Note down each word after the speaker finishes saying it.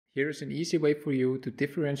Here is an easy way for you to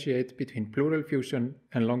differentiate between pleural effusion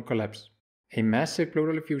and lung collapse. A massive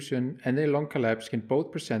pleural effusion and a lung collapse can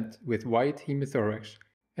both present with wide hemithorax,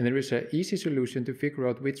 and there is an easy solution to figure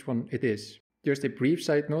out which one it is. Just a brief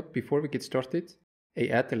side note before we get started, a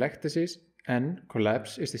atelectasis and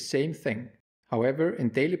collapse is the same thing. However, in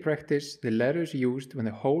daily practice, the letter is used when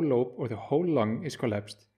the whole lobe or the whole lung is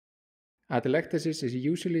collapsed. Atelectasis is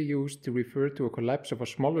usually used to refer to a collapse of a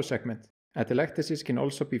smaller segment. Atelectasis can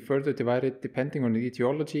also be further divided depending on the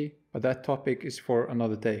etiology, but that topic is for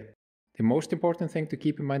another day. The most important thing to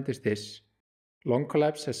keep in mind is this: lung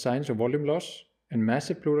collapse has signs of volume loss, and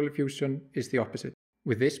massive pleural effusion is the opposite.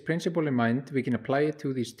 With this principle in mind, we can apply it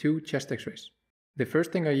to these two chest x-rays. The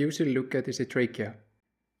first thing I usually look at is the trachea.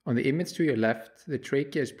 On the image to your left, the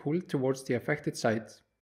trachea is pulled towards the affected site.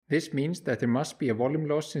 This means that there must be a volume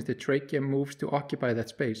loss since the trachea moves to occupy that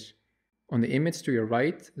space. On the image to your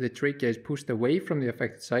right, the trachea is pushed away from the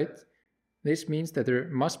affected site. This means that there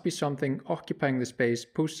must be something occupying the space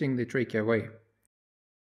pushing the trachea away.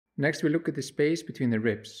 Next, we look at the space between the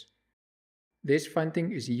ribs. This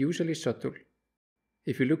finding is usually subtle.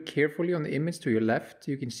 If you look carefully on the image to your left,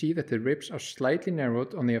 you can see that the ribs are slightly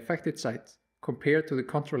narrowed on the affected site compared to the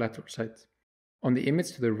contralateral site. On the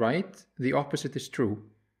image to the right, the opposite is true.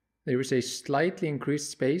 There is a slightly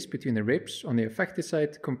increased space between the ribs on the affected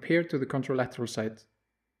side compared to the contralateral side.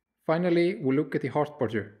 Finally, we'll look at the heart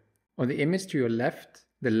border. On the image to your left,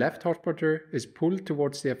 the left heart border is pulled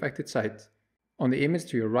towards the affected side. On the image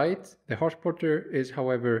to your right, the heart border is,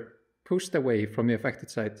 however, pushed away from the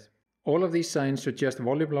affected side. All of these signs suggest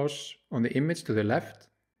volume loss on the image to the left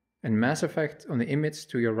and mass effect on the image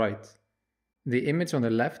to your right. The image on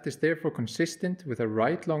the left is therefore consistent with a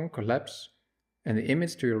right lung collapse, and the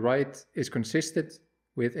image to your right is consistent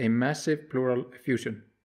with a massive pleural effusion.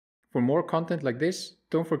 For more content like this,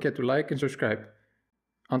 don't forget to like and subscribe.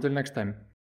 Until next time.